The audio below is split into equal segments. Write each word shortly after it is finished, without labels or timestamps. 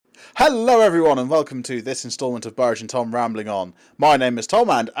Hello everyone and welcome to this instalment of Burridge and Tom Rambling On. My name is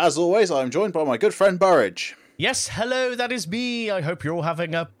Tom and, as always, I am joined by my good friend Burridge. Yes, hello, that is me. I hope you're all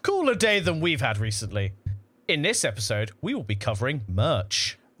having a cooler day than we've had recently. In this episode, we will be covering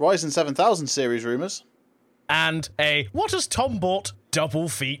merch. Ryzen 7000 series rumours. And a What Has Tom Bought double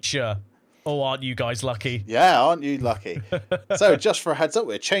feature. Oh, aren't you guys lucky? Yeah, aren't you lucky? So, just for a heads up,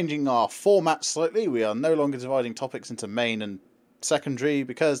 we're changing our format slightly. We are no longer dividing topics into main and secondary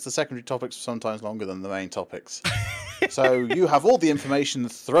because the secondary topics are sometimes longer than the main topics. So, you have all the information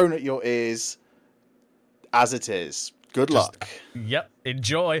thrown at your ears as it is. Good luck. Yep,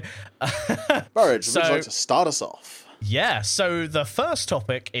 enjoy. Burridge, would you like to start us off? Yeah, so the first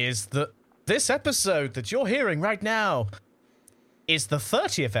topic is that this episode that you're hearing right now is the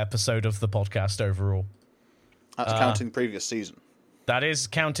 30th episode of the podcast overall. That's counting the previous season. That is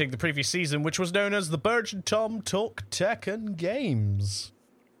counting the previous season, which was known as the Burridge and Tom Talk Tech and Games.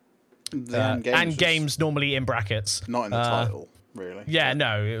 And games normally in brackets. Not in the title, really. Yeah,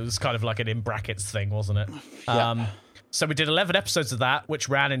 no, it was kind of like an in brackets thing, wasn't it? Yeah. So we did 11 episodes of that, which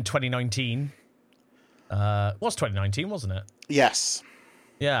ran in 2019. It was 2019, wasn't it? Yes.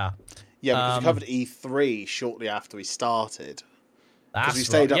 Yeah. Yeah, because we covered E3 shortly after we started. That's we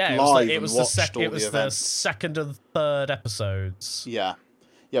stayed right. up Yeah, live it was and watched all it was the the events. second and third episodes. Yeah.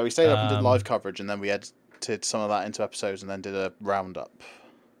 Yeah, we stayed up and did live coverage, and then we edited some of that into episodes and then did a roundup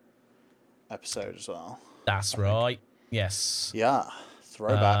episode as well. That's right. Yes. Yeah.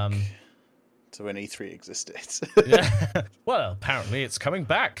 Throwback to when E3 existed. Yeah. Well, apparently it's coming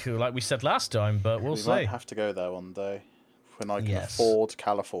back, like we said last time, but we'll we see. might have to go there one day when I can Yes. afford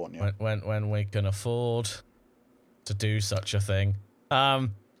California. When we can afford to do such a thing.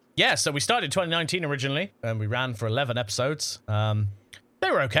 Yeah, so we started in 2019 originally, and we ran for 11 episodes. They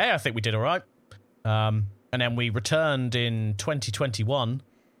were okay. I think we did all right. And then we returned in 2021,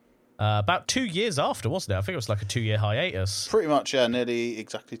 about 2 years after, wasn't it? I think it was like a 2-year hiatus. Pretty much, yeah, nearly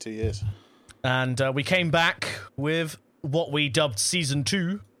exactly 2 years. And we came back with what we dubbed Season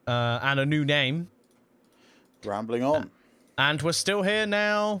 2 and a new name. Rambling On. And we're still here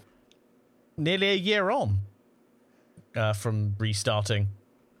now, nearly a year on from restarting.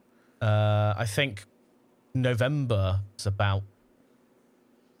 I think November is about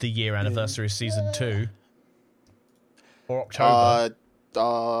the year anniversary of Season 2. Or October.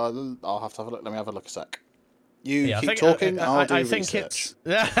 I'll have to have a look. Let me have a look a sec. You keep I think, talking, I'll do I think research.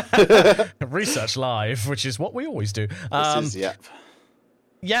 it's research live, which is what we always do. Yep.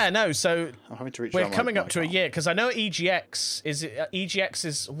 Yeah, no, so I'm having to reach we're around coming my up to a icon. year, because I know EGX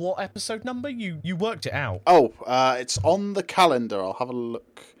is what episode number? You worked it out. Oh, it's on the calendar. I'll have a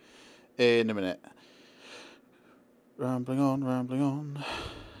look in a minute. Rambling on.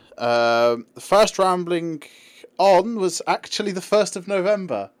 The first Rambling On was actually the 1st of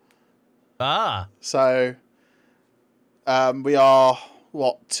November. Ah, So, we are,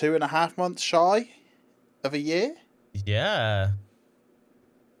 2.5 months shy of a year? yeah.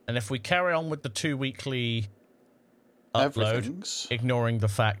 And if we carry on with the 2 weekly upload, Everything's... ignoring the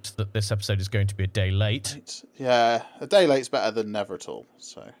fact that this episode is going to be a day late. Yeah, a day late's better than never at all.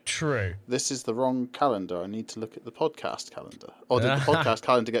 So True. this is the wrong calendar. I need to look at the podcast calendar. Or did the podcast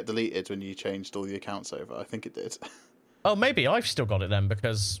calendar get deleted when you changed all the accounts over? I think it did. Oh, maybe I've still got it then,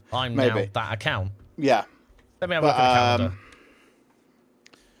 because I'm now Maybe. that account. Yeah. Let me have a look at the calendar.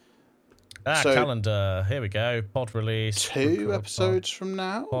 so- Calendar. Here we go. Pod release. 2 record episodes from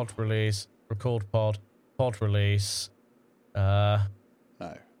now? Pod release. Record pod. Pod release. No.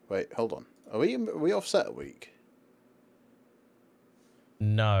 Wait, hold on. Are we offset a week?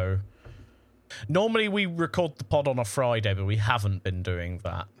 No. Normally we record the pod on a Friday, but we haven't been doing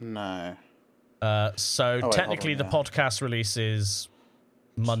that. No. So wait, technically hold on, the podcast release is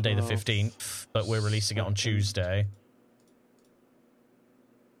Monday the 12th, 15th, but we're releasing it on 2nd. Tuesday.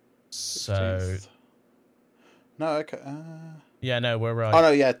 So 15th. No, okay. yeah, no, we're right. Oh,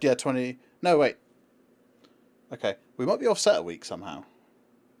 no, yeah, 20... No, wait. Okay. We might be offset a week somehow.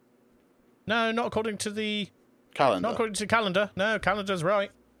 No, not according to the Calendar. Not according to calendar. No, calendar's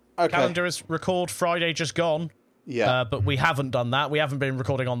right. Okay. Calendar is record Friday just gone. Yeah. But we haven't done that. We haven't been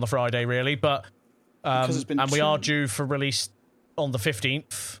recording on the Friday really, but Because it's been and we are due for release on the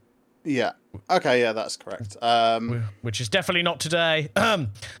 15th, Yeah. Okay, yeah, that's correct. which is definitely not today.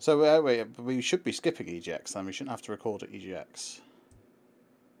 So wait, we should be skipping EGX then. We shouldn't have to record at EGX.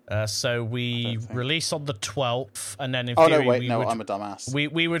 So we release on the 12th, and then in Oh, theory no, wait, we no, would, I'm a dumbass.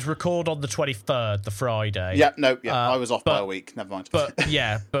 we would record on the 23rd, the Friday. Yeah, no, yeah, I was off by but- a week. Never mind. But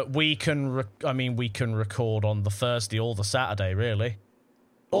yeah, but we can we can record on the Thursday or the Saturday, really.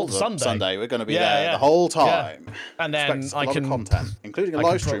 all the Sunday. Sunday. We're going to be there the whole time. Yeah. And then Expect a lot of content, including a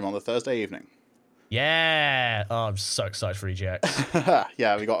live stream on the Thursday evening. Yeah. Oh, I'm so excited for EGX.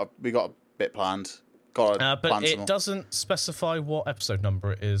 Yeah, we got a bit planned. But it doesn't specify what episode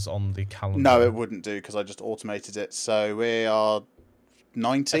number it is on the calendar. No, it wouldn't do because I just automated it. So we are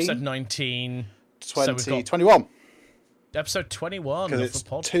 19. Episode 19. 20, 21. Episode 21 because of it's the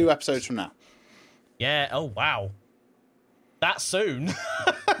podcast. 2 episodes from now. Yeah. Oh, wow. That soon.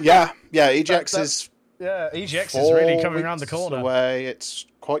 yeah. EGX is. Yeah, EGX is really coming around the corner. Away. It's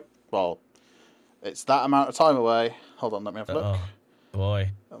quite it's that amount of time away. Hold on, let me have a look. Oh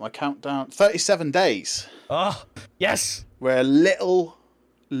boy. At my countdown, 37 days. Oh yes. We're a little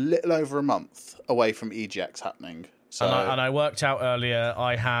over a month away from EGX happening. So and I worked out earlier.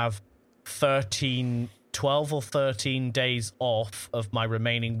 I have 12 or 13 days off of my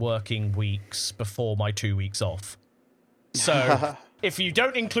remaining working weeks before my 2 weeks off. So if you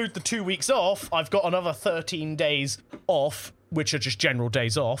don't include the 2 weeks off, I've got another 13 days off, which are just general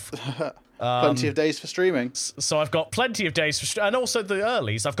days off. Plenty of days for streaming. So I've got plenty of days for and also the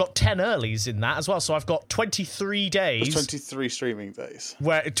earlies. I've got 10 earlies in that as well. So I've got 23 days. There's 23 streaming days.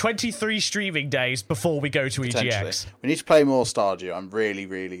 23 streaming days before we go to EGX. We need to play more Stardew. I'm really,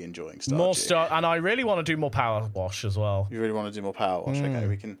 really enjoying Stardew. And I really want to do more Power Wash as well. You really want to do more Power Wash? Okay,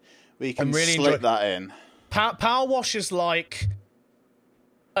 we can really slip that in. Power Wash is like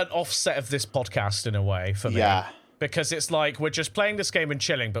an offset of this podcast in a way for me. Yeah. Because it's like we're just playing this game and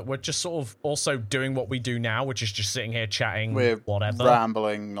chilling, but we're just sort of also doing what we do now, which is just sitting here chatting, whatever.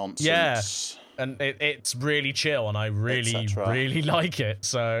 Rambling nonsense. Yeah. And it's really chill, and I really, really like it.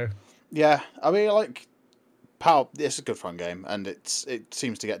 So yeah, I mean, like Power. It's a good fun game, and it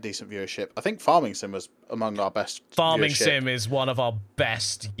seems to get decent viewership. I think Farming Sim was among our best. Farming viewership. Sim is one of our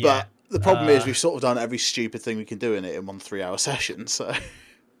best. But the problem is we've sort of done every stupid thing we can do in it in 1 3-hour session. So.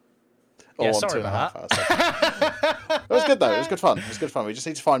 Yeah, sorry about that. It was good though. It was good fun. It was good fun. We just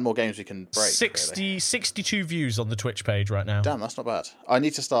need to find more games we can break. 62 views on the Twitch page right now. Damn, that's not bad. I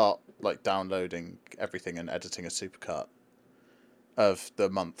need to start downloading everything and editing a supercut of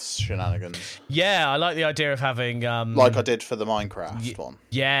the month's shenanigans. Yeah, I like the idea of having like I did for the Minecraft one.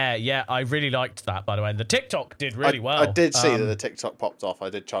 Yeah, I really liked that, by the way. And the TikTok did really well. I did see that the TikTok popped off.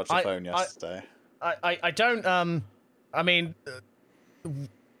 I did charge the phone yesterday. I don't I mean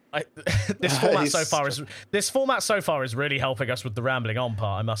this format so far is really helping us with the rambling on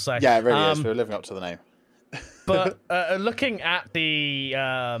part, I must say. Yeah, it really is. We're living up to the name. But looking at the,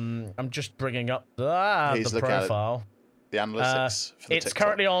 I'm just bringing up the profile. The analytics. For the it's TikTok.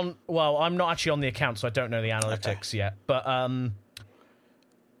 currently on. Well, I'm not actually on the account, so I don't know the analytics yet. But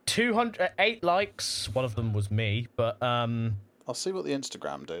 208 likes. One of them was me. But I'll see what the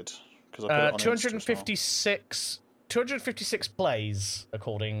Instagram did because I put it on 256 plays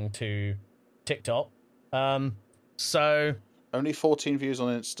according to TikTok. So only 14 views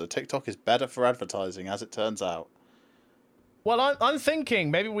on Insta. TikTok is better for advertising, as it turns out. Well, I'm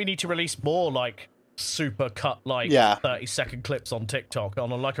thinking maybe we need to release more like super cut 30-second clips on TikTok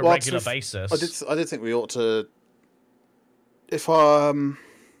on a regular basis. I did think we ought to.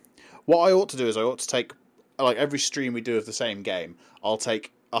 What I ought to do is I ought to take every stream we do of the same game. I'll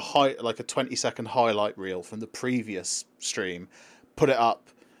take a 20-second highlight reel from the previous stream, put it up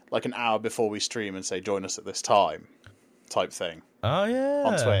an hour before we stream and say join us at this time, type thing. Oh yeah,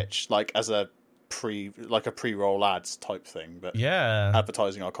 on Twitch, as a pre-roll ads type thing, but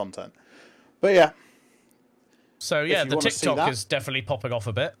advertising our content. But yeah. So yeah, the TikTok is definitely popping off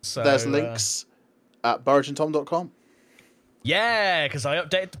a bit. So there's links at burridgeandtom.com. Yeah, because I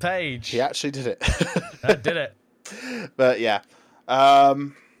updated the page. He actually did it. I did it. But yeah.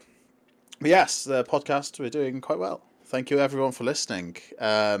 Yes, the podcast, we're doing quite well. Thank you everyone for listening.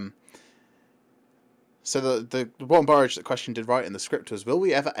 So the one Burridge that question did right in the script was, will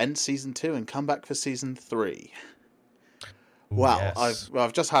we ever end season 2 and come back for season 3? Well, yes.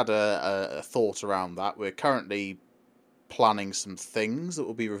 I've just had a thought around that. We're currently planning some things that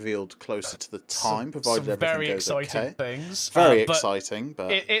will be revealed closer to the time, provided everything very goes exciting okay. Things. Very exciting,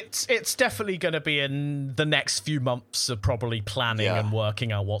 but it's definitely going to be in the next few months of probably planning and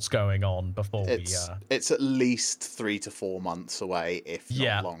working out what's going on before it's at least 3 to 4 months away, if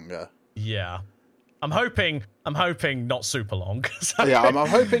not longer. Yeah. I'm hoping not super long. I'm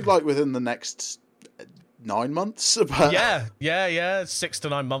hoping within the next 9 months. But yeah. 6 to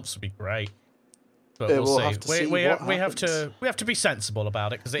 9 months would be great. But we'll see. We have to be sensible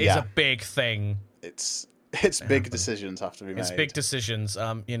about it because it is a big thing. It's big decisions have to be made. It's big decisions.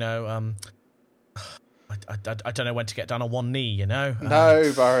 I don't know when to get down on one knee. You know.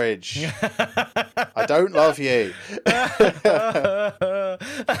 No, Burridge. I don't love you.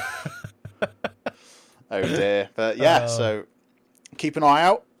 Oh dear. But yeah, so keep an eye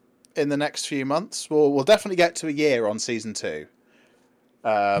out in the next few months. We'll definitely get to a year on season 2.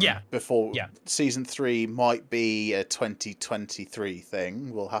 Before season 3 might be a 2023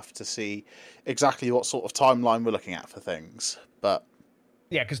 thing. We'll have to see exactly what sort of timeline we're looking at for things. But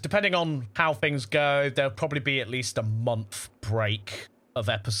yeah, because depending on how things go, there'll probably be at least a month break of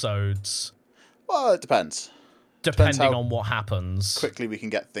episodes. Well, it depends. Depending on what happens. Quickly we can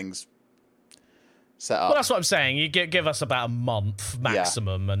get things set up. Well, that's what I'm saying. You give us about a month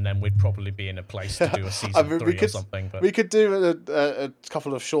maximum, and then we'd probably be in a place to do a season 3 or something. But we could do a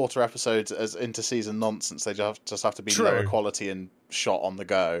couple of shorter episodes as inter-season nonsense. They just have to be lower quality and shot on the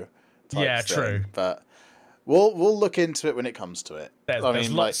go. Yeah, true. But we'll look into it when it comes to it.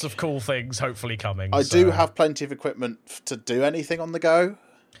 There's lots of cool things hopefully coming. I do have plenty of equipment to do anything on the go.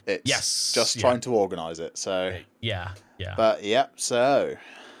 It's just trying to organise it. So yeah. But so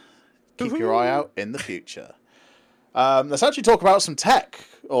keep your eye out in the future. Let's actually talk about some tech,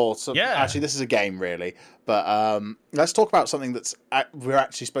 or some. Yeah. Actually, this is a game, really. But let's talk about something that's we're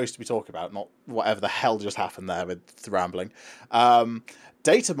actually supposed to be talking about, not whatever the hell just happened there with the rambling.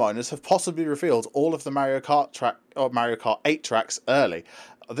 Data miners have possibly revealed all of the Mario Kart 8 tracks early.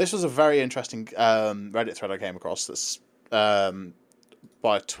 This was a very interesting Reddit thread I came across. That's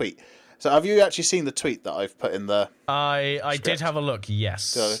by a tweet. So have you actually seen the tweet that I've put in the I did have a look,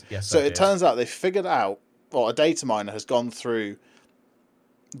 yes. So it turns out they figured out, or a data miner has gone through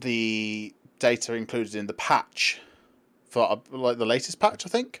the data included in the patch for like the latest patch, I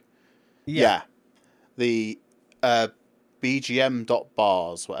think. Yeah. The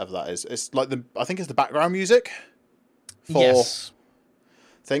BGM.bars, whatever that is. It's like I think it's the background music for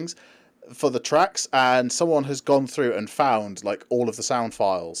things. For the tracks, and someone has gone through and found like all of the sound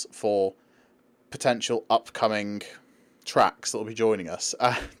files for potential upcoming tracks that will be joining us.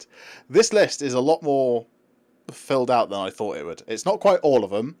 And this list is a lot more filled out than I thought it would. It's not quite all of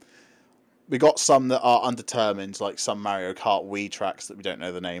them. We got some that are undetermined, like some Mario Kart Wii tracks that we don't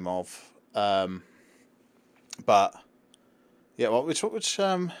know the name of. But yeah, well, which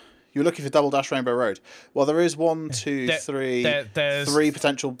you're looking for Double Dash Rainbow Road. Well, there is 1, 2, 3, there's three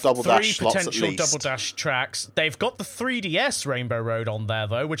potential Double Dash slots at least. 3 potential Double Dash tracks. They've got the 3DS Rainbow Road on there,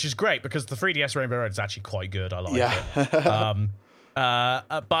 though, which is great, because the 3DS Rainbow Road is actually quite good. I like it.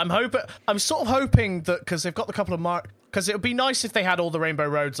 But I'm sort of hoping that, because they've got the couple of because it would be nice if they had all the Rainbow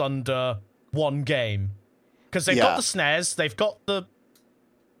Roads under one game. Because they've got the SNES, they've got the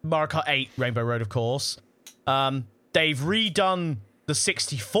Mario Kart 8 Rainbow Road, of course. They've redone the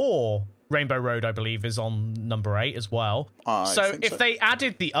 64 Rainbow Road, I believe, is on number 8 as well. So if they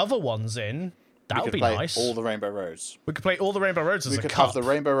added the other ones in, that would be nice. All the Rainbow Roads. We could play all the Rainbow Roads as a cup. We could have the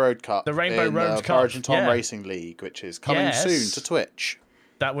Rainbow Road Cup. The Rainbow Road Cup. Origin Tom Racing League, which is coming soon to Twitch.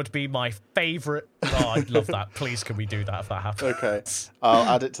 That would be my favourite. Oh, I'd love that. Please, can we do that if that happens? Okay.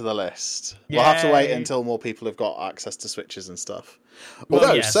 I'll add it to the list. Yay. We'll have to wait until more people have got access to Switches and stuff.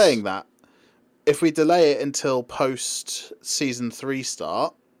 Although, saying that, if we delay it until post Season 3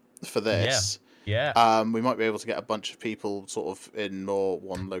 start for this, we might be able to get a bunch of people sort of in more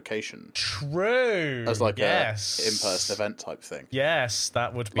one location. True. As like a in-person event type thing. Yes,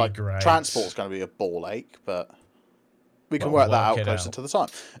 that would be great. Transport's going to be a ball ache, but we can work that out closer to the time.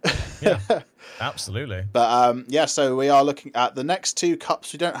 Yeah, absolutely. But so we are looking at the next 2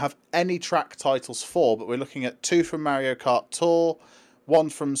 cups. We don't have any track titles for, but we're looking at 2 from Mario Kart Tour, 1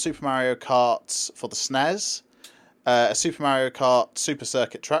 from Super Mario Kart for the SNES, a Super Mario Kart Super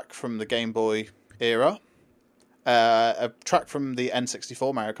Circuit track from the Game Boy era, a track from the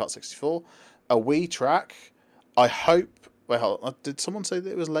N64, Mario Kart 64, a Wii track. I hope... Wait, hold on. Did someone say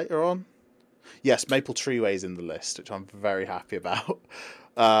that it was later on? Yes, Maple Treeway's in the list, which I'm very happy about.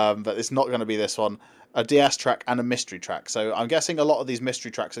 But it's not going to be this one. A DS track and a mystery track. So I'm guessing a lot of these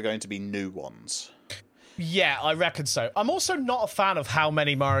mystery tracks are going to be new ones. Yeah, I reckon so. I'm also not a fan of how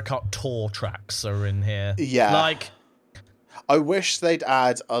many Mario Kart Tour tracks are in here. Yeah. I wish they'd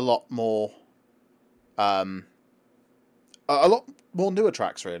add a lot more... a lot more newer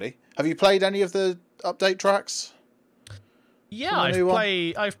tracks, really. Have you played any of the update tracks? Yeah,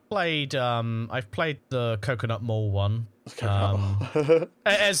 I've played the Coconut Mall one.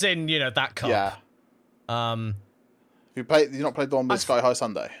 As in, that cup. Yeah. You've not played the one with Sky High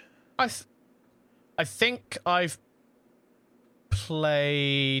Sunday? I think I've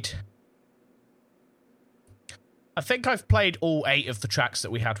played all 8 of the tracks that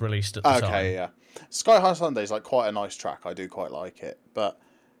we had released at the time. Okay, yeah. Sky High Sunday is quite a nice track. I do quite like it, but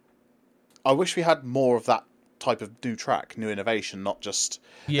I wish we had more of that type of new track, new innovation, not just...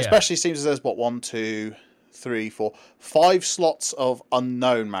 Especially seems as there's 1, 2, 3, 4, 5 slots of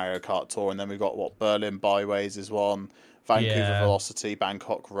unknown Mario Kart Tour, and then we've got Berlin Byways is one, Vancouver Yeah. Velocity,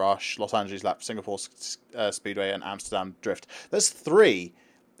 Bangkok Rush, Los Angeles Lap, Singapore Speedway, and Amsterdam Drift. There's 3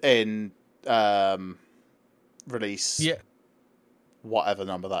 in release. Yeah. Whatever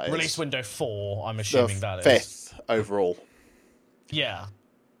number that is. Release window 4, I'm assuming that is. 5th overall. Yeah.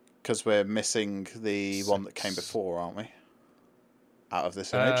 Because we're missing the one that came before, aren't we? Out of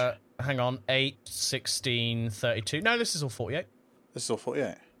this image. Hang on. 8, 16, 32. No, this is all 48. This is all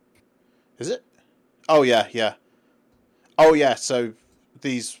 48. Is it? Oh, yeah, yeah. Oh, yeah, so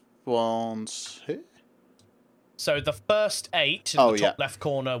these ones... Who? So the first 8 in the top left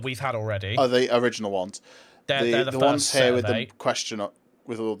corner we've had already. Oh, the original ones. They're the ones first here with the 8. question,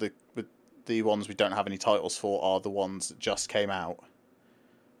 with all the ones we don't have any titles for, are the ones that just came out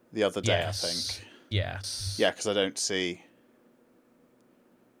the other day, I think. Yes. Yeah, because I don't see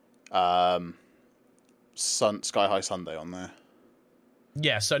Sky High Sunday on there.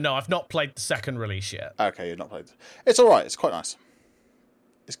 Yeah, so no, I've not played the second release yet. Okay, you've not played. It's all right. It's quite nice.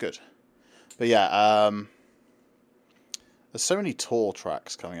 It's good. But yeah, there's so many tour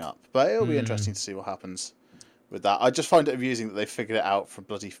tracks coming up. But it'll be interesting to see what happens with that. I just find it amusing that they figured it out for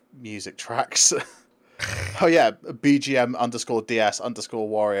bloody music tracks. Oh yeah, BGM _DS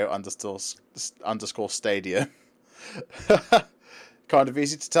 _Wario _ Stadium. Kind of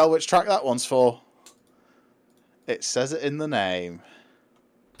easy to tell which track that one's for. It says it in the name.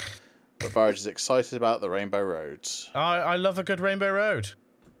 But Burridge is excited about the Rainbow Roads. I love a good Rainbow Road.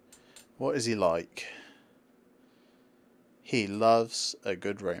 What is he like? He loves a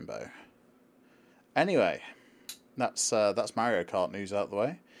good rainbow. Anyway, that's Mario Kart news out the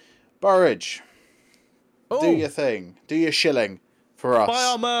way. Burridge, do your thing. Do your shilling for us. Buy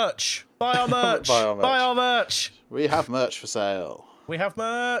our merch. Buy our merch. Buy our merch. Buy our merch. We have merch for sale. We have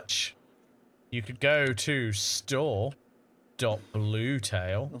merch. You could go to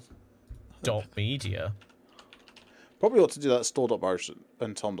store.bluetail.media. Probably ought to do that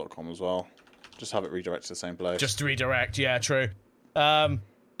store.burridgeandtom.com as well. Just have it redirect to the same place. Just redirect, yeah, true.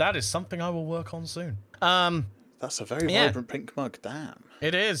 That is something I will work on soon. That's a very vibrant pink mug, damn.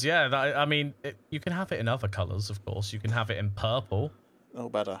 It is, yeah. You can have it in other colours, of course. You can have it in purple. Oh,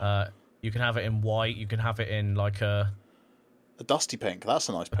 better. You can have it in white. You can have it in like a dusty pink. That's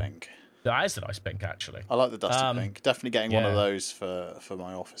a nice pink. That is a nice pink, actually. I like the dusty pink. Definitely getting one of those for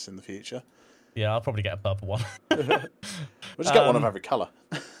my office in the future. Yeah, I'll probably get a purple one. We'll just get one of every colour.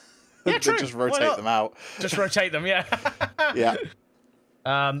 Yeah, true. Just rotate them out. Just rotate them, yeah. Yeah.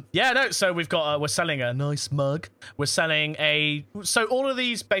 So we've got we're selling a nice mug. We're selling so all of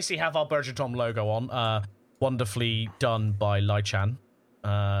these basically have our Burridge and Tom logo on. Wonderfully done by Lai Chan.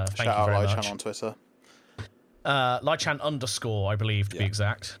 Thank you very much. Shout out Lai Chan on Twitter. Lai Chan _ I believe to be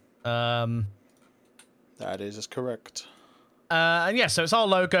exact. That is correct. And yeah, so it's our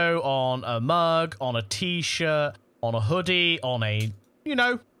logo on a mug, on a t-shirt, on a hoodie, on a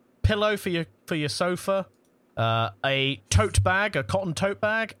pillow for your sofa. A tote bag, a cotton tote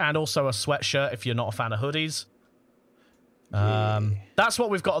bag, and also a sweatshirt if you're not a fan of hoodies. That's what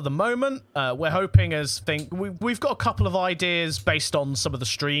we've got at the moment. We're hoping we've got a couple of ideas based on some of the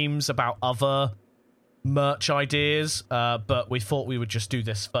streams about other merch ideas, but we thought we would just do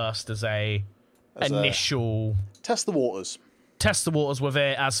this first as initial test the waters. Test the waters with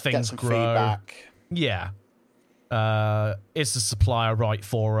it as things get some grow. Feedback. Yeah. Is the supplier right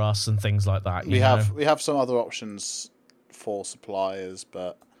for us and things like that? We have some other options for suppliers,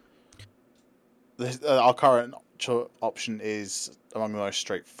 but our current option is among the most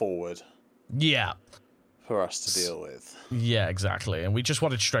straightforward. Yeah. For us to deal with. Yeah, exactly. And we just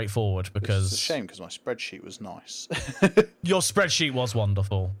wanted straightforward because it's a shame because my spreadsheet was nice. Your spreadsheet was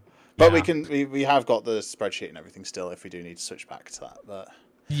wonderful. But we have got the spreadsheet and everything still if we do need to switch back to that. But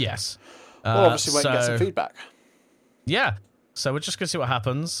yes. We'll obviously wait and get some feedback. Yeah. So we're just going to see what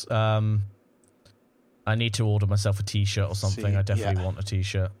happens. I need to order myself a t-shirt or something. I definitely want a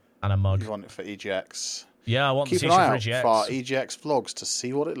t-shirt and a mug. You want it for EGX? Yeah, I want the t-shirt for EGX. EGX. For our EGX vlogs to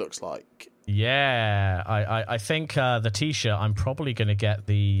see what it looks like. Yeah. I think the t-shirt, I'm probably going to get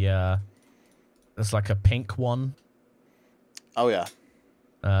there's like a pink one. Oh, yeah.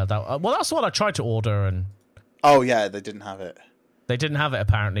 That's what I tried to order and... Oh, yeah, they didn't have it. They didn't have it,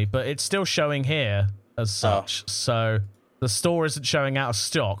 apparently, but it's still showing here as such. So the store isn't showing out of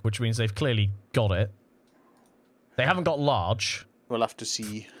stock, which means they've clearly got it. They haven't got large. We'll have to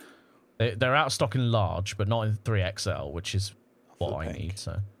see. They're out of stock in large, but not in 3XL, which is what I need.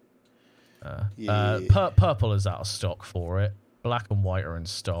 So, yeah. purple is out of stock for it. Black and white are in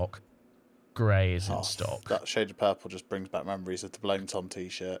stock. grey is in stock. That shade of purple just brings back memories of the Blame Tom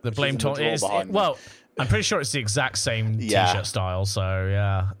t-shirt. The Blame Tom is well. I'm pretty sure it's the exact same t-shirt style. So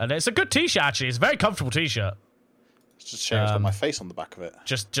yeah, and it's a good t-shirt actually. It's a very comfortable t-shirt. It's just shame it's got my face on the back of it.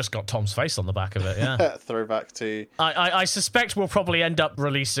 Just got Tom's face on the back of it. Yeah. Throwback to. I suspect we'll probably end up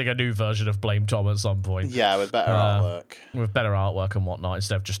releasing a new version of Blame Tom at some point. Yeah, with better artwork. With better artwork and whatnot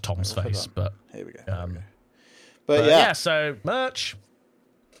instead of just Tom's face. But here we go. But yeah, so merch.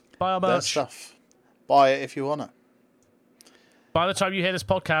 Buy our merch. There's stuff. Buy it if you want it. By the time you hear this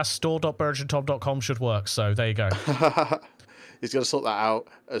podcast, store.burgeontom.com should work. So there you go. He's going to sort that out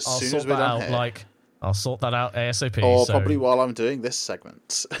as soon as we're done here. I'll sort that out ASAP. Or probably while I'm doing this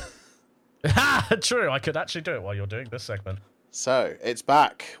segment. True, I could actually do it while you're doing this segment. So, it's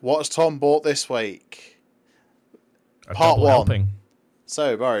back. What has Tom bought this week? Part 1. Helping.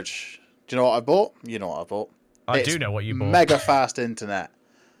 So, Burge, do you know what I bought? You know what I bought. I do know what you bought. Mega fast internet.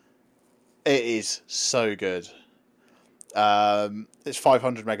 It is so good. It's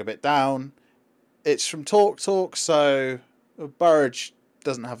 500 megabit down. It's from TalkTalk, so Burge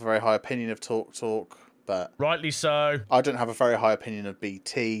doesn't have a very high opinion of TalkTalk, but rightly so. I don't have a very high opinion of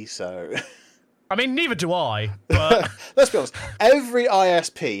BT, so I mean, neither do I. But let's be honest, every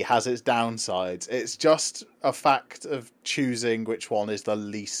ISP has its downsides. It's just a fact of choosing which one is the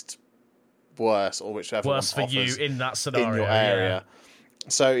least worse, or whichever worse one for you in that scenario in your area. Yeah.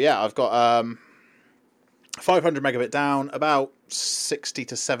 So yeah, I've got 500 megabit down, about 60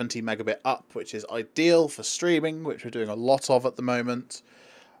 to 70 megabit up, which is ideal for streaming, which we're doing a lot of at the moment.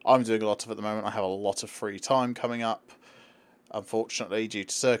 I'm doing a lot of at the moment. I have a lot of free time coming up, unfortunately, due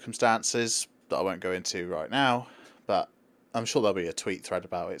to circumstances that I won't go into right now, but I'm sure there'll be a tweet thread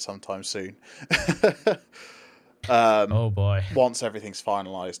about it sometime soon. Oh boy. Once everything's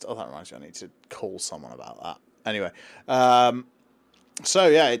finalised. Oh, that reminds me, I need to call someone about that. Anyway, so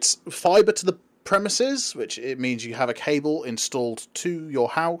yeah, it's fibre to the premises, which it means you have a cable installed to your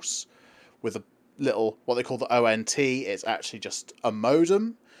house with a little, what they call the ONT. It's actually just a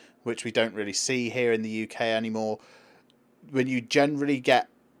modem, which we don't really see here in the UK anymore. When you generally get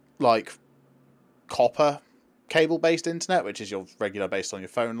like copper cable based internet, which is your regular based on your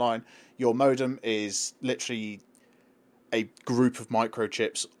phone line, your modem is literally a group of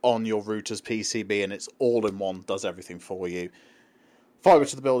microchips on your router's PCB, and it's all in one, does everything for you. Fibre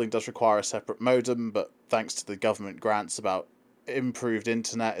to the building does require a separate modem, but thanks to the government grants about improved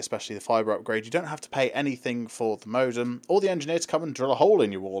internet, especially the fibre upgrade, you don't have to pay anything for the modem, or the engineer to come and drill a hole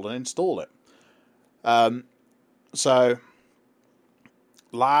in your wall and install it. So,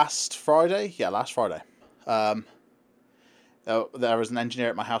 last Friday, there was an engineer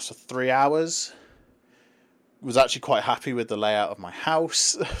at my house for 3 hours. Was actually quite happy with the layout of my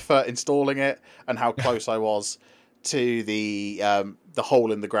house for installing it, and how close I was to the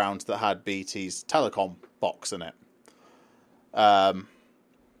hole in the ground that had BT's telecom box in it.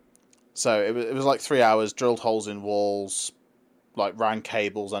 So it was like 3 hours, drilled holes in walls, like ran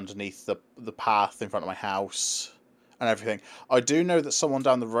cables underneath the path in front of my house and everything. I do know that someone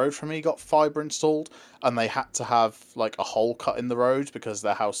down the road from me got fibre installed, and they had to have like a hole cut in the road because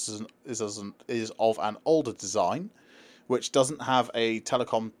their house is of an older design, which doesn't have a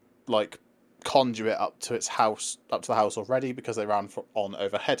telecom like conduit up to the house already, because they ran on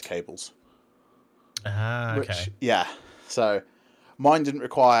overhead cables. Okay. Yeah. So mine didn't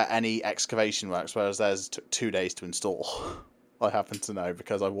require any excavation works, whereas theirs took 2 days to install. I happen to know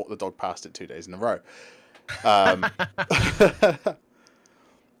because I walked the dog past it 2 days in a row. But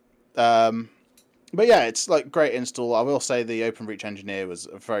yeah, it's like great install. I will say the OpenReach engineer was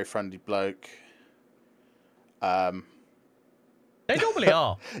a very friendly bloke. They normally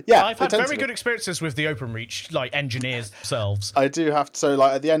are. Yeah, I've had very good experiences with the OpenReach like engineers themselves. I do have to. So,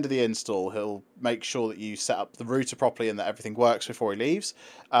 like at the end of the install, he'll make sure that you set up the router properly and that everything works before he leaves.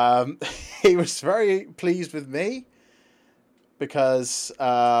 He was very pleased with me because,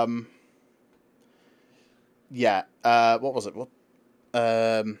 what was it?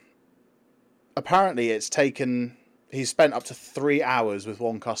 Apparently, it's taken. He's spent up to 3 hours with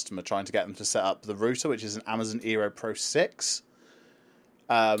one customer trying to get them to set up the router, which is an Amazon Eero Pro 6.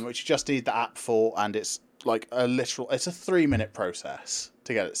 Which you just need the app for, and it's like it's a 3-minute process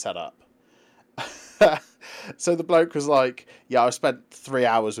to get it set up. So the bloke was like, yeah, I spent 3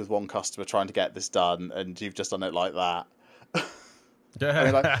 hours with one customer trying to get this done, and you've just done it like that. I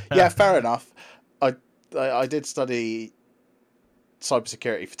mean, like, yeah, fair enough. I did study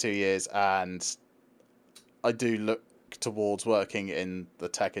cybersecurity for 2 years, and I do look towards working in the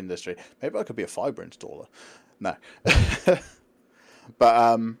tech industry. Maybe I could be a fibre installer. No.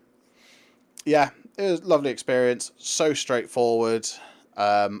 But, yeah, it was a lovely experience. So straightforward.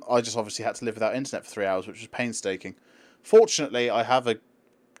 I just obviously had to live without internet for 3 hours, which was painstaking. Fortunately, I have a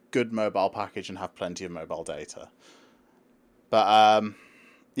good mobile package and have plenty of mobile data. But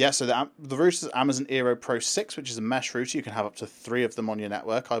yeah, so the router is Amazon Eero Pro 6, which is a mesh router. You can have up to 3 of them on your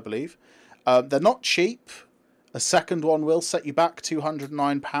network, I believe. They're not cheap. A second one will set you back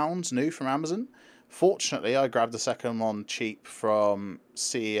 £209 new from Amazon. Fortunately, I grabbed the second one cheap from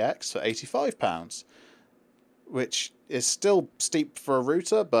CEX for £85, which is still steep for a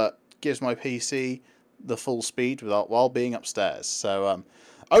router, but gives my PC the full speed while being upstairs. So,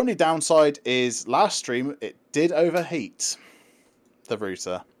 only downside is last stream it did overheat the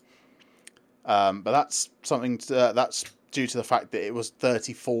router, but that's something that's due to the fact that it was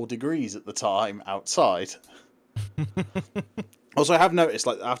 34 degrees at the time outside. Also, I have noticed,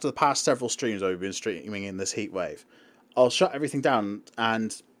 like, after the past several streams where we've been streaming in this heat wave, I'll shut everything down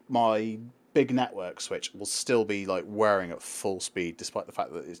and my big network switch will still be, like, whirring at full speed, despite the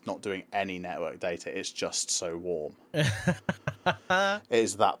fact that it's not doing any network data. It's just so warm. It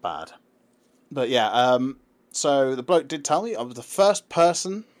is that bad. But yeah, so the bloke did tell me I was the first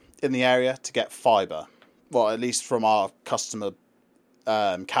person in the area to get fibre. Well, at least from our customer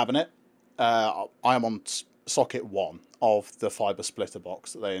cabinet. I am on socket 1 of the fibre splitter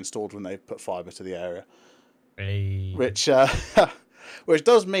box that they installed when they put fibre to the area. Hey. Which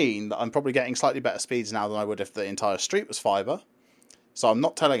does mean that I'm probably getting slightly better speeds now than I would if the entire street was fibre. So I'm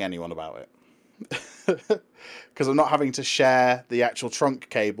not telling anyone about it. Because I'm not having to share the actual trunk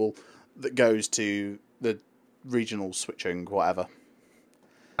cable that goes to the regional switching, whatever.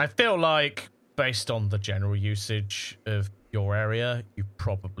 I feel like, based on the general usage of your area, you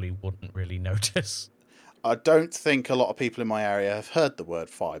probably wouldn't really notice. I don't think a lot of people in my area have heard the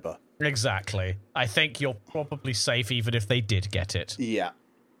word fibre. Exactly. I think you're probably safe even if they did get it. Yeah.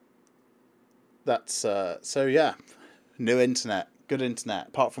 That's, so yeah. New internet. Good internet.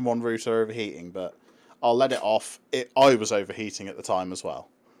 Apart from one router overheating, but I'll let it off. I was overheating at the time as well.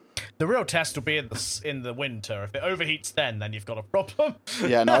 The real test will be in the winter. If it overheats then you've got a problem.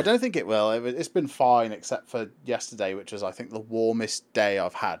 Yeah, no, I don't think it will. It's been fine, except for yesterday, which was, I think, the warmest day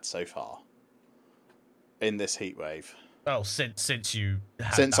I've had so far in this heat wave. Oh, since you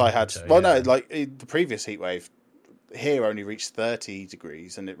had since that I had winter, well, yeah. no, like the previous heat wave here only reached 30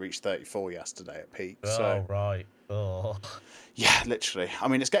 degrees, and it reached 34 yesterday at peak. Oh, so right. Oh. yeah, literally. I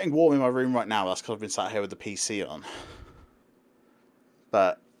mean, it's getting warm in my room right now. That's because I've been sat here with the PC on.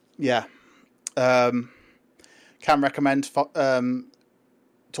 But yeah, can recommend Talk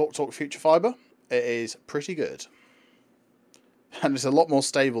Future Fibre. It is pretty good, and it's a lot more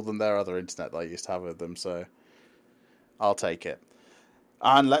stable than their other internet that I used to have with them. So I'll take it.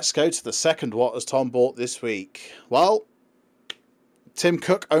 And let's go to the second what has Tom bought this week. Well, Tim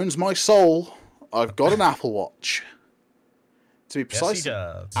Cook owns my soul. I've got an Apple Watch. To be precise, Yes, he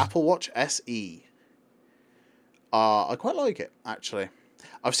does. Apple Watch SE. I quite like it, actually.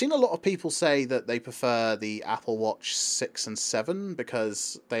 I've seen a lot of people say that they prefer the Apple Watch 6 and 7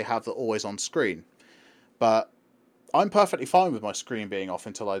 because they have the always-on screen. But I'm perfectly fine with my screen being off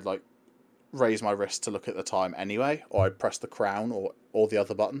until I raise my wrist to look at the time anyway, or I press the crown or the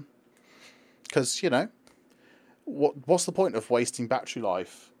other button. Because, what's the point of wasting battery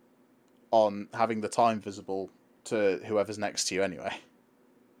life on having the time visible to whoever's next to you anyway?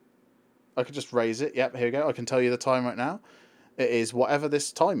 I could just raise it. Yep, here we go. I can tell you the time right now. It is whatever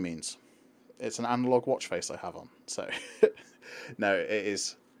this time means. It's an analog watch face I have on. So, no, it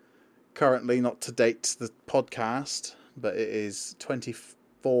is currently not to date the podcast, but it is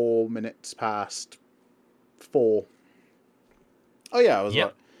 24 minutes past 4. Oh, yeah, I was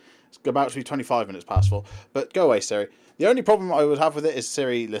right. It's about to be 25 minutes past 4. But go away, Siri. The only problem I would have with it is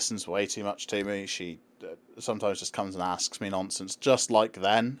Siri listens way too much to me. She sometimes just comes and asks me nonsense, just like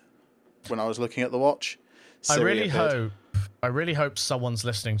then when I was looking at the watch. Siri I really hope someone's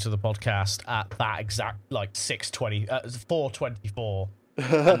listening to the podcast at that exact 4:24,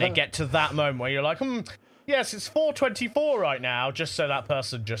 and they get to that moment where you're like, yes, it's 4:24 right now, just so that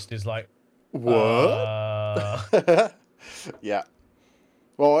person just is like, what? Yeah.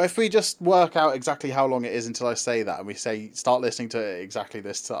 Well, if we just work out exactly how long it is until I say that, and we say start listening to it exactly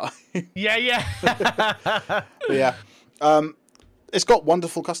this time. Yeah. But yeah. It's got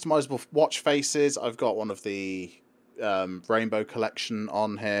wonderful customizable watch faces. I've got one of the rainbow collection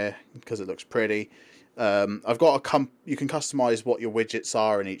on here because it looks pretty. I've got you can customize what your widgets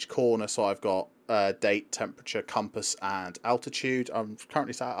are in each corner. So I've got date, temperature, compass, and altitude. I'm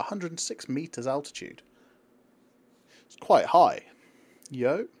currently sat at 106 meters altitude. It's quite high.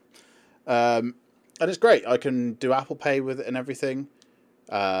 And it's great. I can do Apple Pay with it and everything.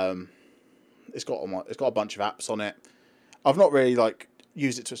 It's got a bunch of apps on it. I've not really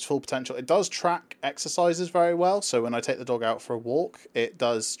use it to its full potential. It does track exercises very well, so when I take the dog out for a walk, it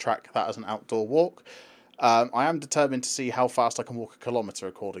does track that as an outdoor walk. I am determined to see how fast I can walk a kilometre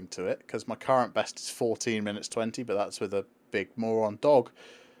according to it, because my current best is 14 minutes 20, but that's with a big moron dog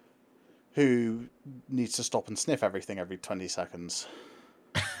who needs to stop and sniff everything every 20 seconds.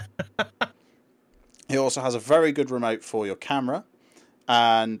 It also has a very good remote for your camera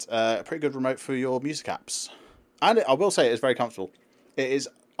and a pretty good remote for your music apps. And I will say it is very comfortable.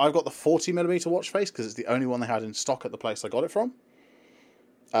 I've got the 40mm watch face because it's the only one they had in stock at the place I got it from.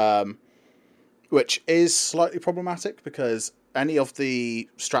 Which is slightly problematic because any of the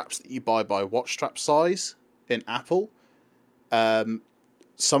straps that you buy by watch strap size in Apple,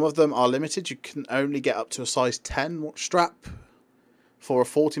 some of them are limited. You can only get up to a size 10 watch strap for a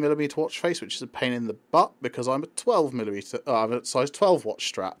 40mm watch face, which is a pain in the butt because I'm a 12mm. I'm a size 12 watch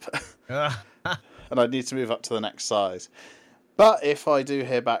strap, and I need to move up to the next size. But if I do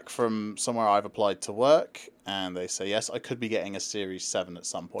hear back from somewhere I've applied to work and they say yes, I could be getting a Series 7 at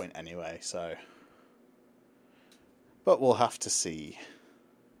some point anyway. So, but we'll have to see.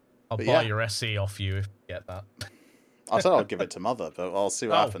 I'll buy your SE off you if you get that. I said I'll give it to Mother, but I'll see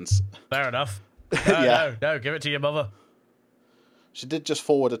what happens. Fair enough. No, give it to your mother. She did just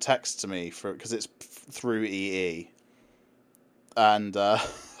forward a text to me because it's through EE, and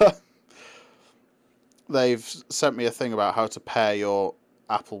they've sent me a thing about how to pair your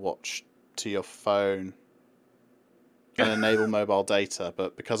Apple Watch to your phone and enable mobile data.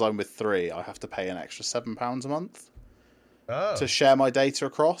 But because I'm with 3, I have to pay an extra £7 a month to share my data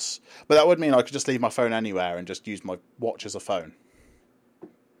across. But that would mean I could just leave my phone anywhere and just use my watch as a phone.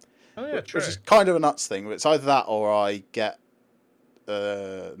 Oh yeah, true. Which is kind of a nuts thing. It's either that or I get.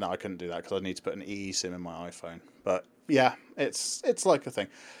 No, I couldn't do that because I need to put an EE SIM in my iPhone. But yeah, it's like a thing.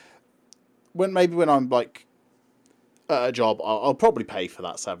 When I'm like at a job, I'll probably pay for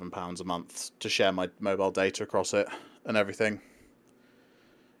that £7 a month to share my mobile data across it and everything.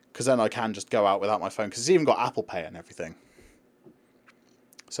 Because then I can just go out without my phone. Because it's even got Apple Pay and everything.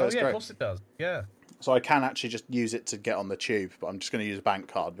 So it's great. Of course it does. Yeah. So I can actually just use it to get on the tube, but I'm just going to use a bank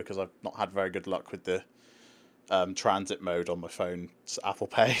card because I've not had very good luck with the transit mode on my phone's Apple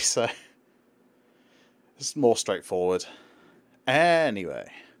Pay. So it's more straightforward.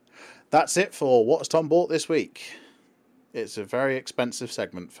 Anyway, that's it for What's Tom Bought this week. It's a very expensive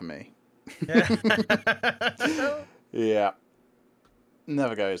segment for me. Yeah.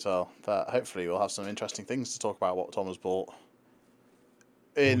 Never goes well, but hopefully we'll have some interesting things to talk about what Tom has bought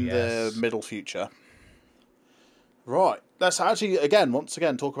in the middle future. Right, let's actually, once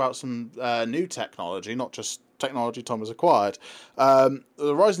again, talk about some new technology, not just technology Tom has acquired. The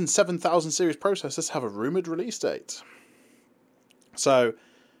Ryzen 7000 series processors have a rumoured release date. So,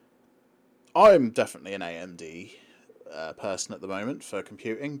 I'm definitely an AMD person at the moment for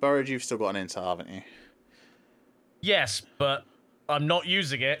computing. Burridge, you've still got an Intel, haven't you? Yes, but I'm not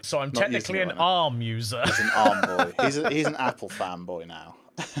using it, so I'm technically an ARM user. He's an ARM boy. He's an Apple fanboy now.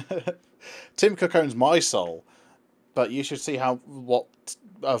 Tim Cook owns my soul, but you should see what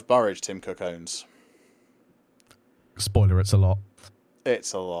of Burridge Tim Cook owns. Spoiler, it's a lot.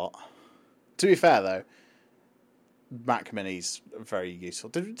 It's a lot. To be fair, though, Mac Mini's very useful.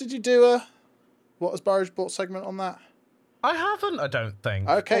 Did you do a What has Burridge bought segment on that? I haven't, I don't think.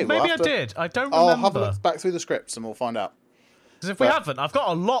 Okay, or maybe I did. I don't remember. I'll have a look back through the scripts and we'll find out. Because if we haven't, I've got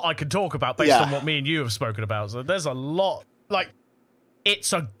a lot I can talk about based on what me and you have spoken about. So there's a lot. Like,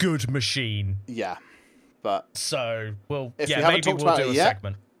 it's a good machine. Yeah, but so maybe we'll do a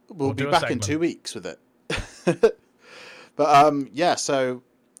segment. We'll be back in 2 weeks with it. But so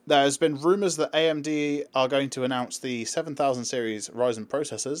there's been rumours that AMD are going to announce the 7000 series Ryzen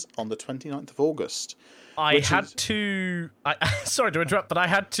processors on the 29th of August. Sorry to interrupt, but I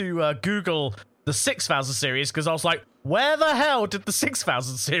had to Google the 6000 series because I was like, where the hell did the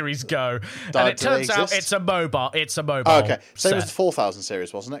 6000 series go? And it turns out it's a mobile. Oh, okay, same as the 4000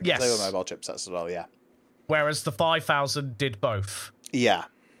 series, wasn't it? Yes, they were mobile chipsets as well. Yeah. Whereas the 5000 did both. Yeah.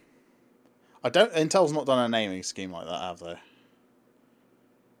 Intel's not done a naming scheme like that, have they?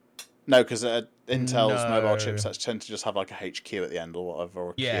 No, because Intel's mobile chipsets tend to just have like a HQ at the end or whatever.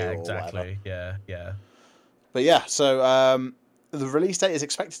 Or yeah, Q or exactly. Whatever. Yeah. But yeah, so the release date is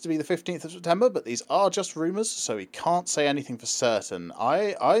expected to be the 15th of September, but these are just rumours, so we can't say anything for certain.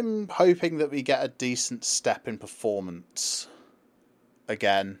 I'm hoping that we get a decent step in performance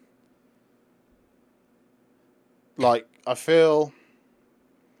again. Like, I feel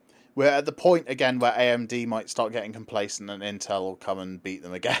we're at the point again where AMD might start getting complacent and Intel will come and beat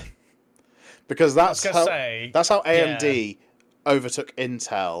them again. Because that's how AMD overtook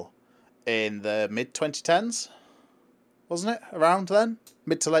Intel in the mid-2010s. wasn't it? Around then?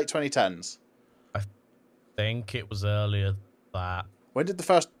 Mid to late 2010s. I think it was earlier than that. When did the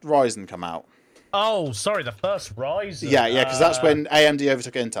first Ryzen come out? Oh, sorry, the first Ryzen. Yeah, because that's when AMD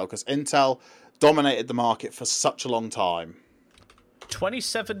overtook Intel, because Intel dominated the market for such a long time.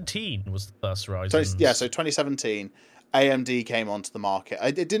 2017 was the first Ryzen. So 2017, AMD came onto the market.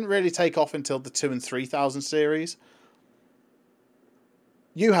 It didn't really take off until the 2 and 3000 series.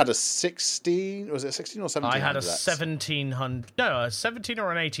 You had a 16, was it 16 or 17? I had a 1700, no, a 17 or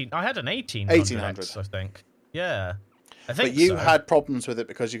an 18. I had an 1800, I think. Yeah. I think but you so. had problems with it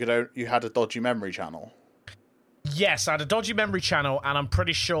because you had a dodgy memory channel. Yes, I had a dodgy memory channel, and I'm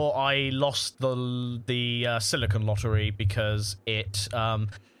pretty sure I lost the Silicon Lottery because it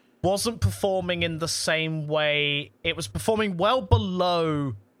wasn't performing in the same way. It was performing well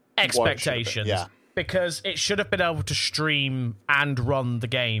below expectations. Yeah. Because it should have been able to stream and run the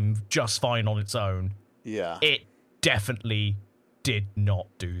game just fine on its own. Yeah. It definitely did not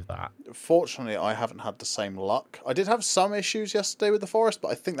do that. Fortunately, I haven't had the same luck. I did have some issues yesterday with the Forest, but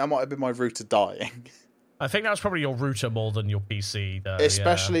I think that might have been my router dying. I think that was probably your router more than your PC, though.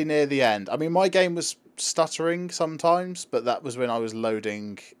 Especially near the end. I mean, my game was stuttering sometimes, but that was when I was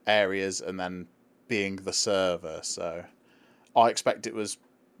loading areas and then being the server, so I expect it was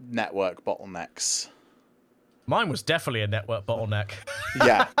network bottlenecks. Mine was definitely a network bottleneck.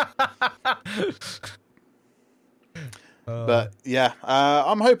 Yeah. But yeah,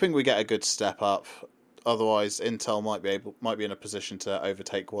 I'm hoping we get a good step up. Otherwise, Intel might be in a position to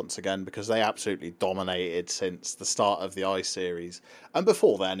overtake once again, because they absolutely dominated since the start of the i series, and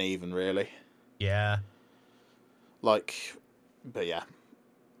before then even, really. Yeah. But yeah,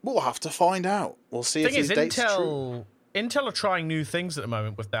 we'll have to find out. We'll see if these dates are true. Intel are trying new things at the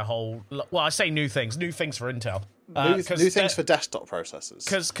moment with their whole... Well, I say new things for Intel. New things for desktop processors.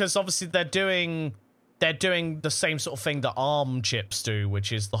 Because obviously they're doing the same sort of thing that ARM chips do,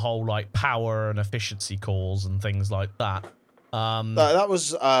 which is the whole like power and efficiency cores and things like that. That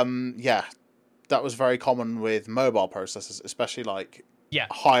was very common with mobile processors, especially like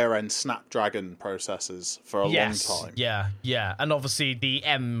higher end Snapdragon processors for a long time. Yeah, and obviously the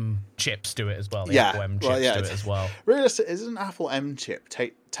M chips do it as well. The Yeah, Apple M chips do it as well. Realistically, isn't Apple M chip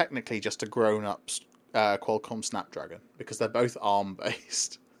technically just a grown up Qualcomm Snapdragon, because they're both ARM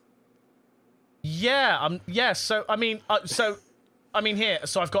based? Yeah, So I mean, so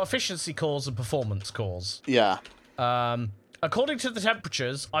I've got efficiency cores and performance cores. Yeah. According to the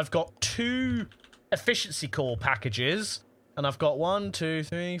temperatures, I've got 2 efficiency core packages, and I've got 1, 2,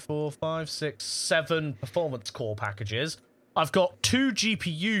 3, 4, 5, 6, 7 performance core packages. I've got 2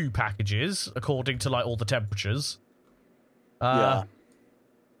 GPU packages according to like all the temperatures. 3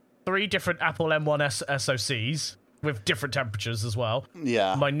 different Apple M1 SoCs with different temperatures as well.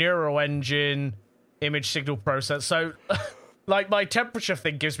 Yeah. My neural engine, image signal processor. So, like, my temperature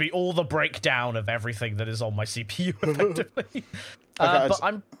thing gives me all the breakdown of everything that is on my CPU, effectively. But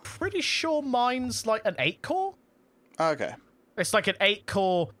I'm pretty sure mine's like an 8-core. Okay. It's like an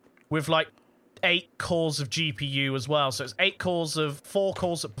 8-core with like 8 cores of GPU as well. So it's 8 cores of 4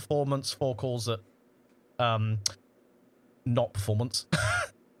 cores at performance, 4 cores at not performance.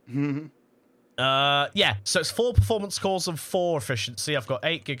 So it's 4 performance cores and 4 efficiency. I've got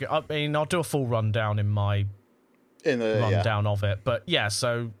 8 gig. I mean, I'll do a full rundown in my rundown of it. But yeah,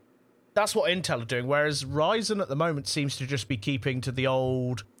 so that's what Intel are doing. Whereas Ryzen at the moment seems to just be keeping to the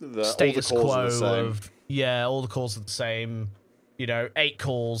old status quo of all the cores are the same. 8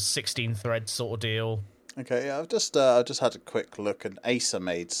 cores, 16 threads sort of deal. Okay, yeah, I've just had a quick look, and Acer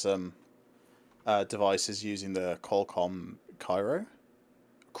made some devices using the Qualcomm Cryo,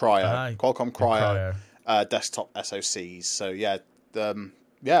 Qualcomm Cryo. Desktop SoCs. So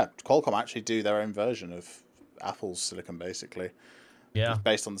Qualcomm actually do their own version of Apple's silicon, basically. Yeah,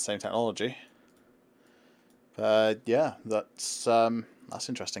 based on the same technology. That's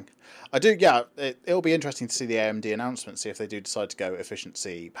interesting. I do. Yeah, it'll be interesting to see the AMD announcement. See if they do decide to go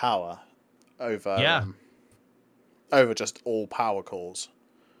efficiency power over just all power cores.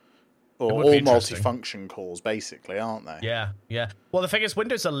 Or all multifunction cores, basically, aren't they? Yeah. Well, the thing is,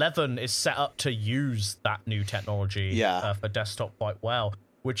 Windows 11 is set up to use that new technology for desktop quite well,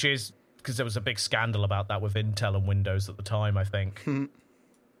 which is because there was a big scandal about that with Intel and Windows at the time, I think.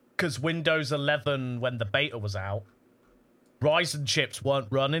 Because Windows 11, when the beta was out, Ryzen chips weren't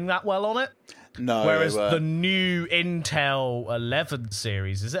running that well on it. No. Whereas the new Intel 11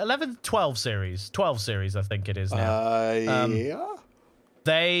 series, is it 11? 12 series? 12 series, I think it is now. Yeah.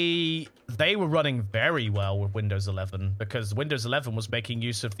 They were running very well with Windows 11 because Windows 11 was making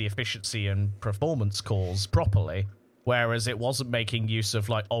use of the efficiency and performance cores properly, whereas it wasn't making use of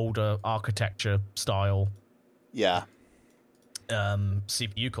like older architecture style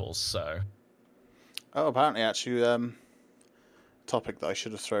CPU cores. So, Oh, apparently, actually, topic that I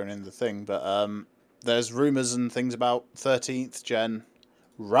should have thrown in the thing, but there's rumours and things about 13th gen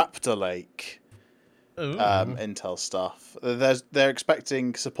Raptor Lake Intel stuff. They're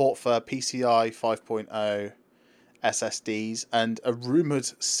expecting support for PCI 5.0 SSDs and a rumoured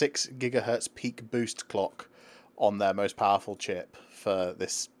 6 gigahertz peak boost clock on their most powerful chip for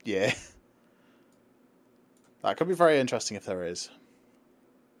this year. That could be very interesting if there is.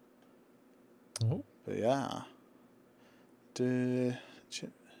 Ooh. But yeah. Do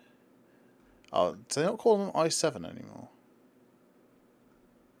they not call them i7 anymore?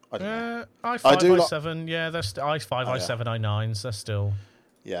 I don't know. i5, do i7, yeah, they're i5, i7, i9s, they're still...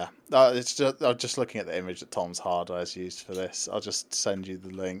 Yeah. It's just, I'm just looking at the image that Tom's hardware has used for this. I'll just send you the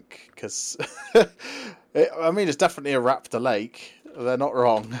link, because... it's definitely a Raptor Lake. They're not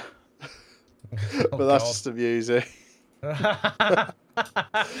wrong. But that's just amusing.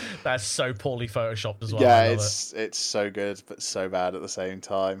 That's so poorly photoshopped as well. Yeah, it's so good, but so bad at the same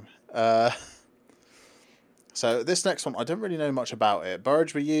time. So this next one, I don't really know much about it.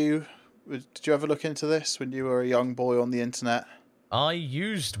 Burge, did you ever look into this when you were a young boy on the internet? I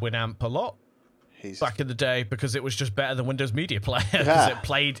used Winamp a lot back in the day because it was just better than Windows Media Player because Yeah.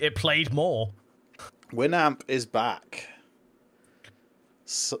 it played more. Winamp is back.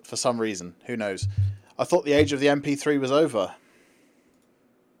 For some reason, who knows? I thought the age of the MP3 was over.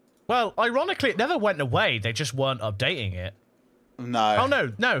 Well, ironically, it never went away. They just weren't updating it. No. Oh,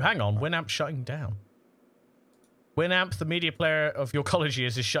 no, hang on. Winamp's shutting down. Winamp, the media player of your college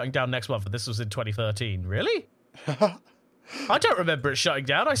years, is shutting down next month, and this was in 2013. Really? I don't remember it shutting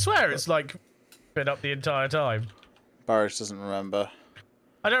down. I swear it's, been up the entire time. Burge doesn't remember.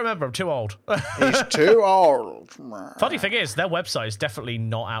 I don't remember. I'm too old. He's too old. Funny thing is, their website is definitely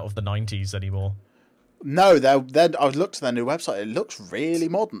not out of the 90s anymore. No, I've looked at their new website. It looks really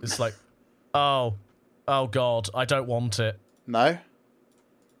modern. It's like, oh God, I don't want it. No?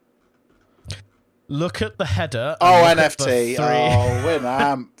 Look at the header. Oh, NFT. Oh,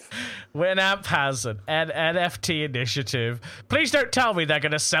 Winamp. Winamp has an NFT initiative. Please don't tell me they're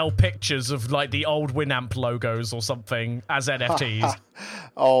going to sell pictures of the old Winamp logos or something as NFTs.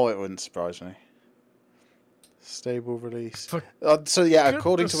 Oh, it wouldn't surprise me. Stable release. So yeah,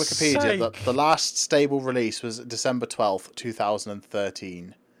 according to Wikipedia, the last stable release was December 12th,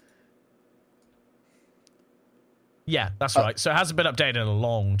 2013. Yeah, that's right. So it hasn't been updated in a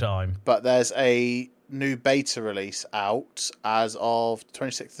long time. But there's a new beta release out as of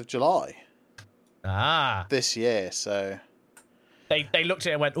 26th of July. This year, so... They looked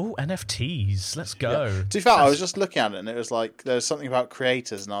at it and went, ooh, NFTs, let's go. Yeah. To be fair, I was just looking at it and it was like, there was something about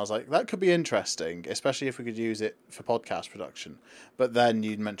creators and I was like, that could be interesting, especially if we could use it for podcast production. But then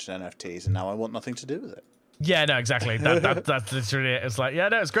you'd mention NFTs and now I want nothing to do with it. Yeah, no, exactly. That's literally it. It's like, yeah,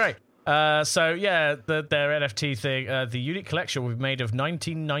 no, it's great. So yeah, their NFT thing, the unique collection will be made of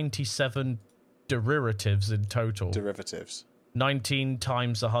 1997 derivatives in total. Derivatives. 19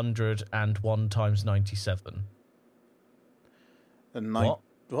 times 100 and 1 times 97. And what?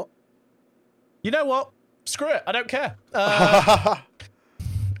 You know what? Screw it. I don't care. I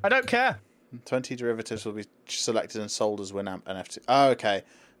don't care. 20 derivatives will be selected and sold as Winamp NFT. Oh, okay.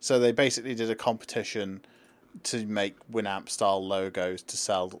 So they basically did a competition to make Winamp style logos to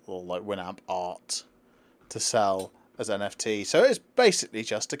sell, or Winamp art to sell as NFT. So it's basically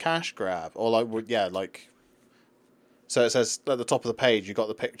just a cash grab, or so it says at the top of the page you got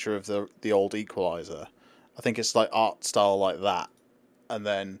the picture of the old Equalizer. I think it's art style like that, and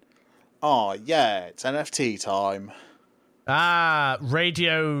then it's NFT time.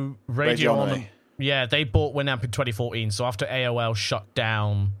 Radio on. Yeah, they bought Winamp in 2014. So after AOL shut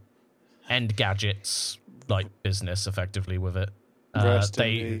down Engadget's business effectively with it,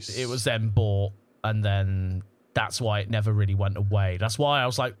 it was then bought, and then that's why it never really went away. That's why I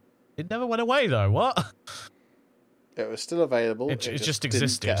was like, it never went away though. What? It was still available. It just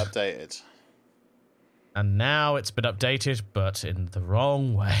existed. Didn't get updated. And now it's been updated, but in the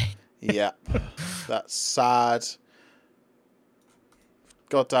wrong way. Yep. That's sad.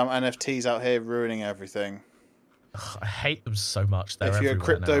 Goddamn NFTs out here ruining everything. Ugh, I hate them so much. If you're a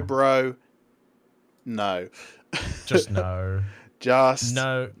crypto now. Bro, no. Just no. Just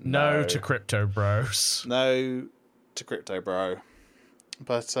no to crypto bros. No to crypto bro.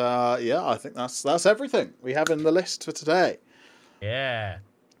 But I think that's everything we have in the list for today. Yeah.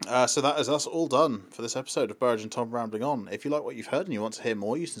 So that is us all done for this episode of Burge and Tom Rambling On. If you like what you've heard and you want to hear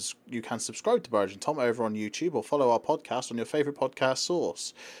more, you can subscribe to Burge and Tom over on YouTube or follow our podcast on your favourite podcast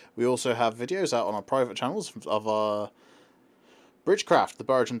source. We also have videos out on our private channels of our Bridgecraft, the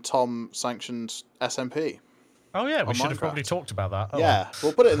Burge and Tom sanctioned SMP. Oh yeah, we on should have Minecraft. probably talked about that. Oh, Yeah,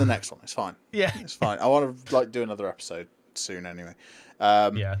 we'll put it in the next one. It's fine. Yeah. It's fine. I want to do another episode soon anyway.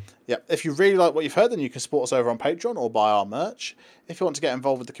 Yeah. Yeah. If you really like what you've heard, then you can support us over on Patreon or buy our merch. If you want to get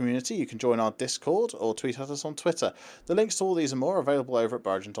involved with the community, you can join our Discord or tweet at us on Twitter. The links to all these and more are available over at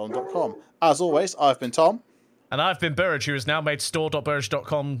burridgeandtom.com. As always, I've been Tom. And I've been Burridge, who has now made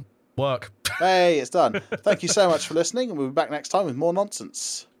store.burridge.com work. Hey, it's done. Thank you so much for listening, and we'll be back next time with more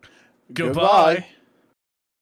nonsense. Goodbye.